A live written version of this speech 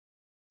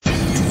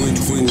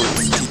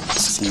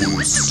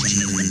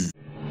TwinSportsTV.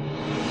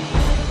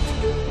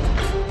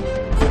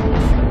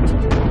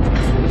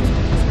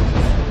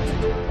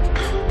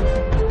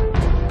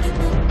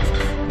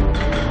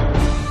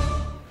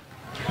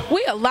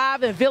 We are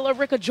live in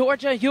Rica,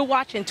 Georgia. You're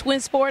watching Twin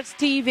Sports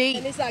TV.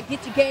 And it's our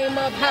Get Your Game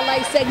Up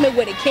highlight segment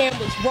where the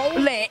cameras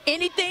roll.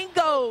 Anything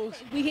goes.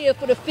 We here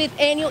for the 5th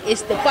annual.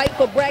 It's the Fight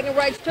for Bragging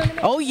Rights tournament.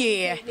 Oh,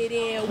 yeah.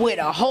 With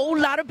a whole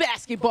lot of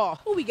basketball.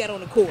 Who we got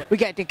on the court? We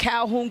got the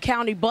Calhoun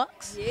County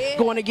Bucks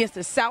going against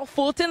the South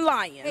Fulton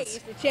Lions. Hey, it's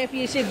the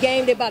championship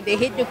game. They're about to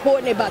hit the court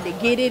and they're about to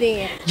get it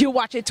in. You're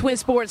watching Twin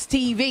Sports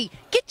TV.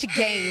 Get your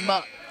game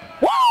up.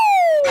 Woo!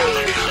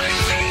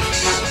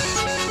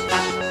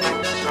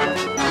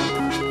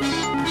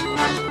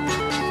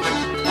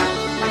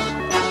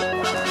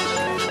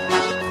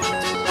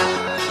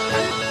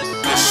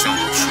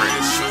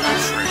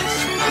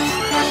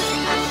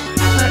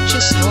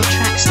 Purchase your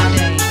tracks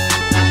today.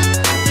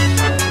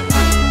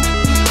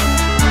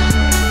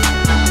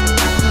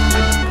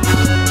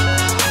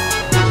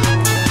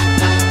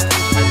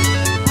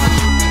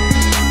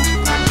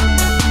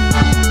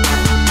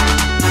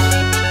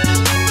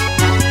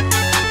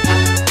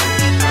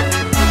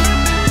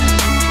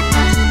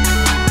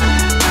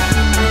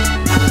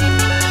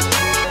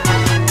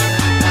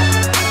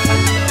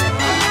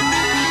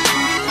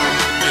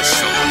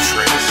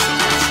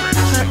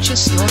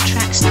 Purchase your tracks today. Purchase your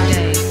tracks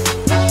today.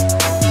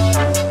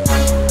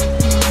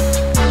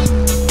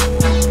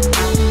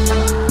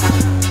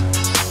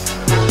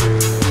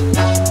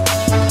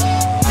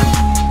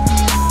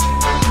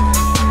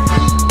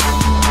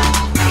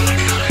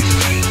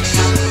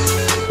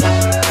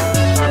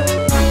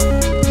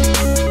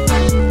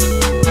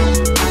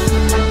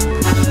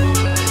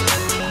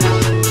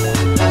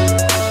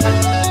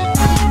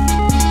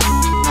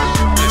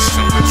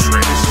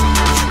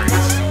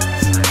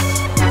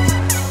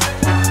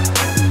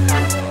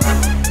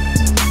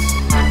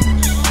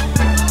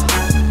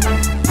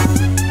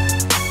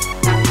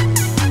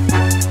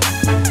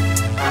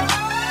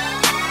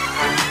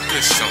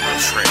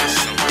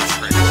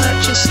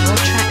 Purchase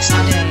your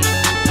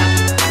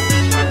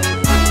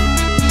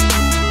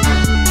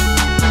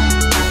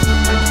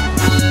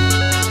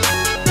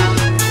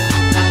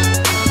tracks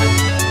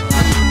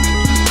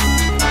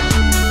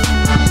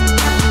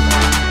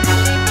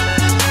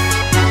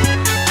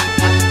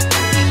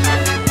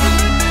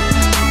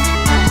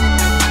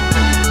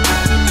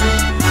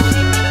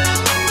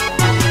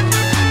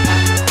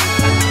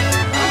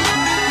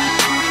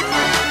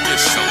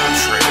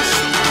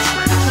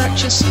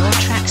Purchase your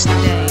tracks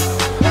today.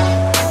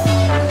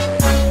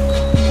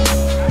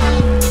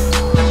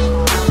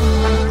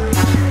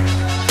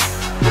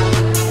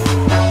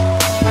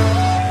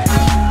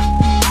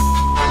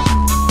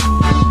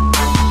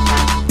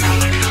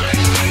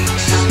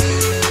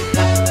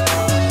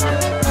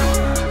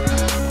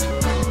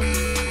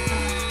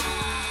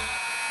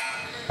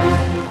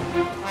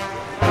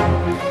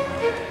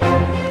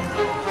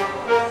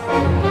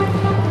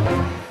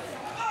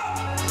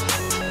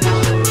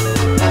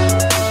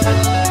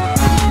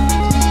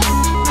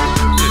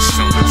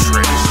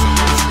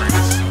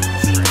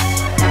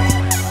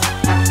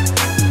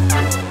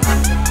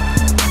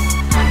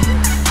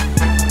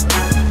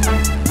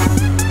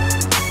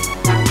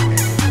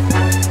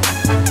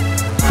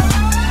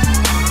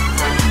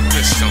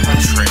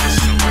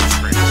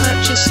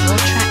 Purchase your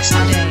tracks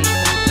today.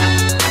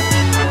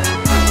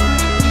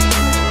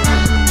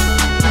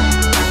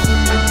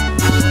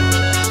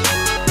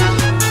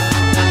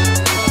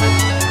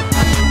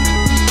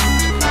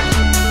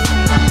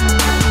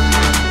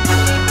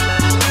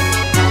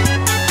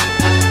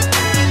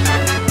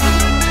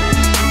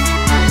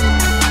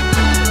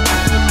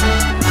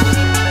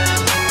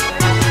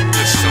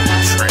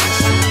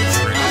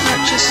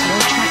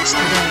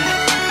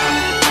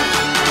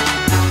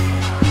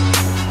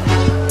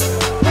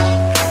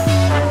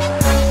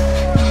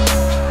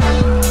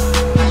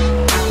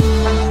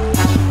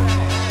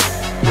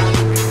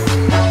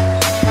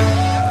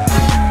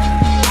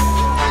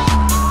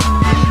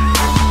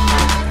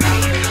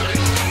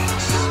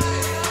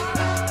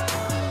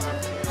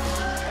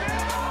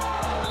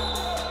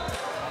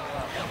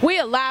 We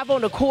are live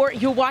on the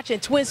court. You're watching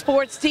Twin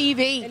Sports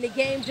TV. And the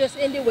game just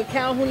ended with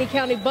Calhoun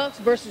County Bucks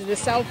versus the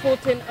South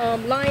Fulton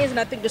Lions. And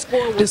I think the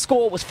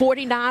score was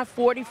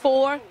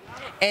 49-44.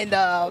 And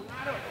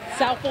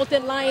South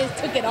Fulton Lions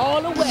took it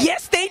all away.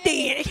 Yes, they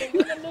did.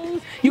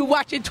 You're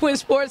watching Twin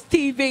Sports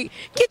TV.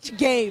 Get your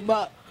game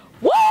up.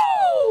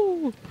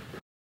 Woo!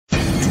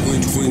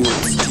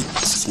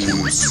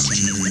 TwinSportsTV.